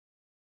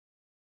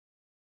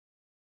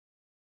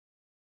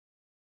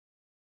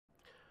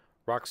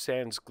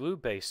Roxanne's glue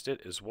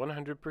basted is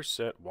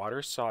 100%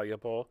 water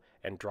soluble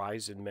and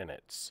dries in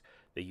minutes.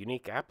 The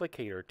unique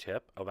applicator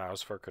tip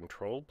allows for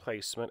controlled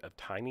placement of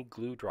tiny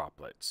glue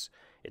droplets.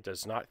 It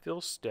does not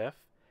feel stiff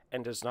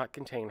and does not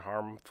contain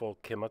harmful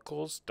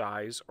chemicals,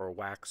 dyes, or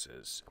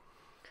waxes.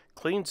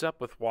 Cleans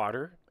up with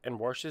water and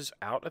washes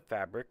out a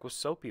fabric with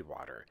soapy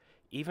water,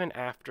 even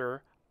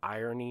after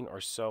ironing or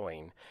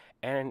sewing,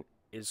 and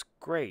is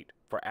great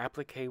for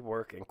applique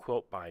work and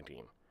quilt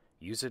binding.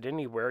 Use it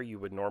anywhere you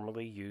would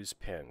normally use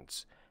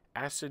pins.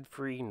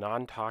 Acid-free,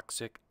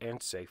 non-toxic,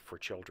 and safe for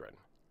children.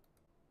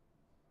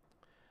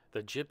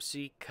 The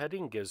Gypsy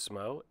cutting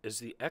gizmo is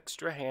the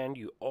extra hand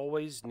you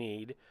always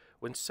need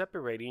when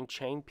separating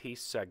chain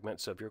piece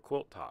segments of your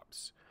quilt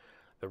tops.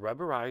 The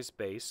rubberized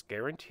base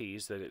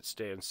guarantees that it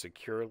stands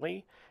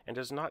securely and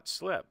does not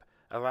slip,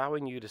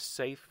 allowing you to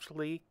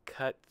safely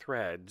cut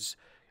threads.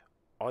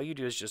 All you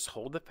do is just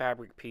hold the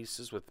fabric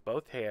pieces with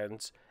both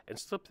hands and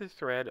slip the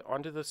thread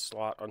onto the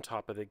slot on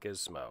top of the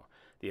gizmo.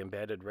 The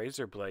embedded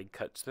razor blade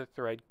cuts the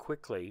thread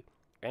quickly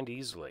and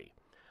easily.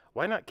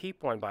 Why not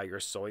keep one by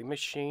your sewing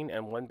machine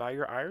and one by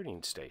your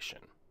ironing station?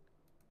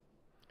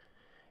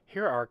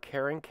 Here are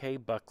Karen K.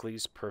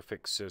 Buckley's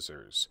Perfect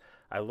Scissors.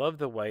 I love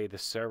the way the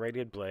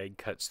serrated blade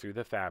cuts through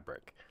the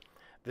fabric.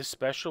 This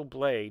special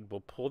blade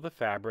will pull the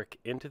fabric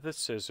into the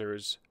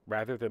scissors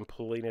rather than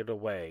pulling it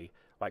away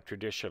like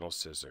traditional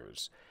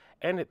scissors,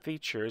 and it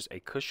features a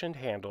cushioned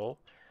handle,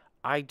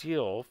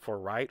 ideal for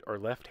right or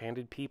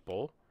left-handed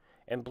people,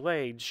 and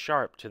blades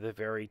sharp to the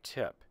very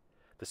tip.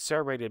 The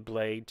serrated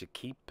blade to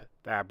keep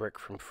fabric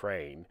from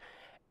fraying,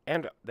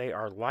 and they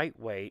are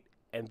lightweight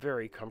and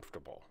very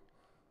comfortable.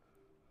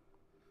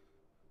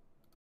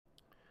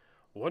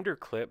 Wonder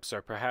clips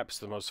are perhaps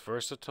the most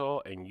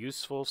versatile and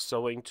useful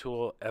sewing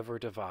tool ever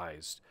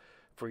devised.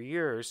 For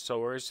years,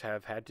 sewers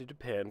have had to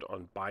depend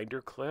on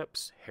binder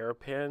clips,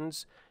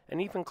 hairpins,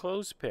 and even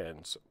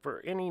clothespins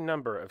for any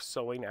number of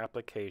sewing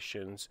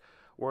applications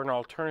where an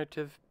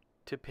alternative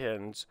to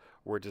pins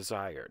were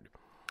desired.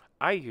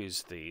 I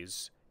use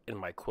these in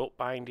my quilt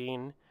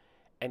binding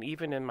and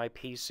even in my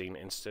piecing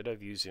instead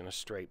of using a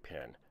straight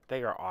pin.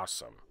 They are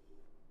awesome.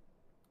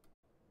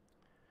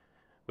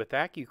 With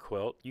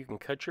AccuQuilt, you can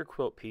cut your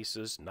quilt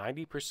pieces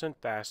 90%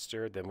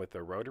 faster than with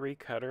a rotary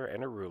cutter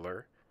and a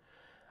ruler,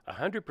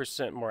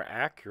 100% more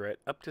accurate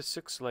up to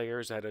 6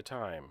 layers at a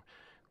time.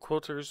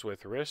 Quilters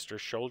with wrist or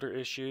shoulder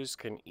issues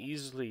can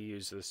easily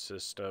use this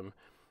system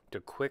to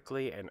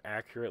quickly and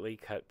accurately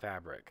cut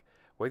fabric.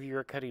 Whether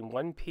you're cutting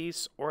one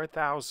piece or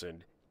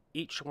 1,000,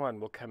 each one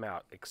will come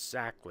out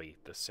exactly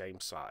the same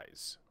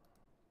size.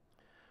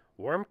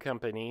 Worm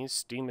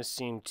Company's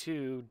Steamosine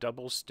 2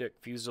 double-stick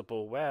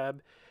fusible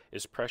web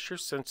is pressure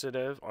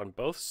sensitive on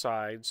both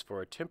sides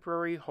for a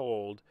temporary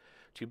hold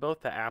to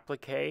both the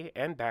applique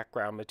and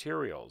background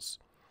materials.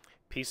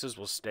 Pieces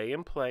will stay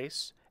in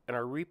place and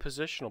are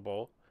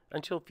repositionable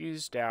until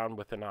fused down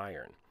with an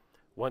iron.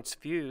 Once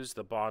fused,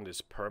 the bond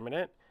is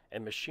permanent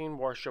and machine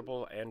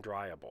washable and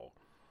dryable.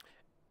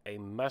 A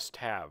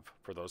must-have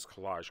for those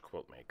collage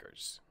quilt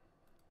makers.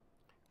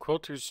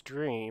 Quilter's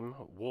Dream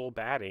wool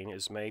batting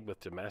is made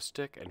with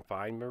domestic and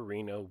fine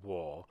merino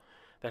wool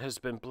that has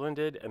been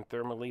blended and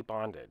thermally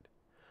bonded.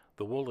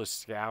 The wool is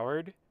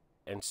scoured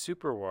and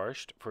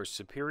superwashed for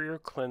superior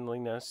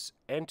cleanliness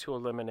and to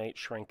eliminate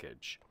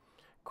shrinkage.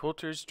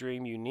 Quilter's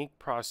Dream unique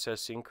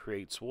processing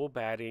creates wool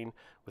batting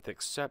with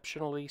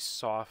exceptionally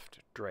soft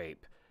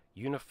drape,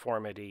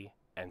 uniformity,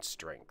 and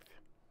strength.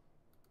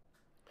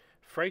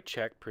 Fray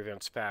Check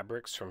prevents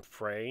fabrics from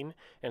fraying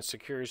and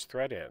secures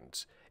thread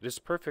ends. It is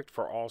perfect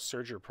for all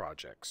serger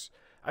projects.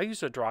 I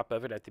use a drop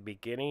of it at the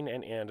beginning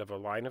and end of a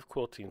line of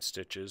quilting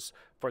stitches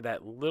for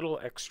that little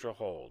extra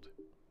hold.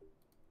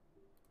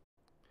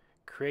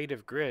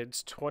 Creative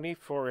Grid's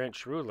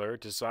 24-inch ruler,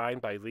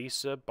 designed by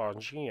Lisa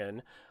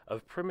Bongian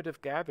of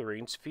Primitive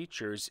Gatherings,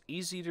 features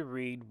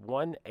easy-to-read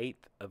 1/8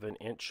 of an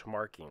inch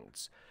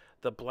markings.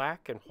 The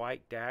black and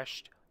white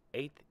dashed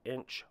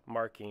 1/8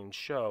 markings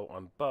show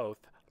on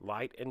both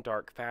light and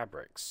dark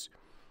fabrics.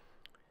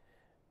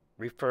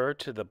 Refer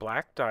to the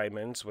black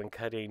diamonds when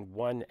cutting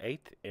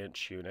 1/8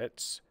 inch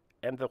units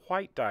and the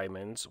white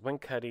diamonds when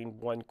cutting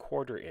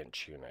 1/4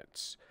 inch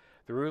units.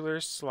 The ruler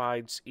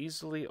slides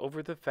easily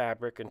over the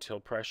fabric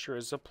until pressure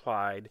is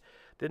applied,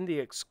 then the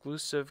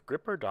exclusive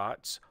gripper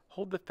dots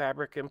hold the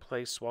fabric in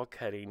place while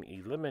cutting,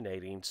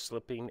 eliminating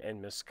slipping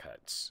and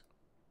miscuts.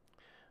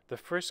 The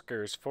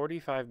Frisker's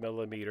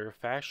 45mm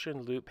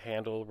fashion loop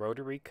handle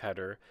rotary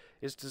cutter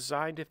is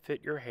designed to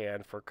fit your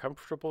hand for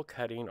comfortable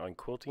cutting on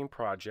quilting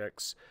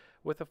projects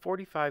with a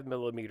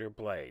 45mm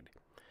blade.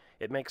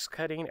 It makes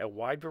cutting a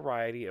wide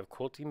variety of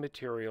quilting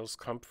materials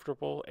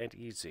comfortable and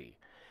easy.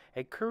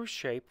 A curved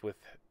shape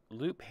with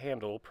loop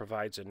handle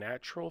provides a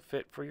natural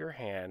fit for your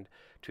hand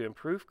to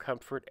improve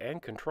comfort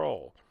and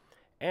control,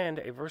 and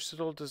a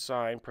versatile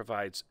design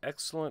provides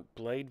excellent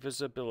blade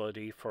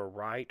visibility for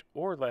right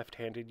or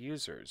left-handed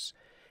users.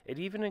 It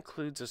even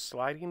includes a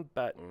sliding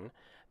button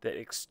that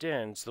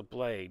extends the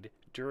blade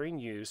during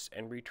use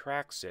and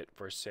retracts it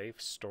for safe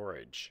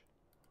storage.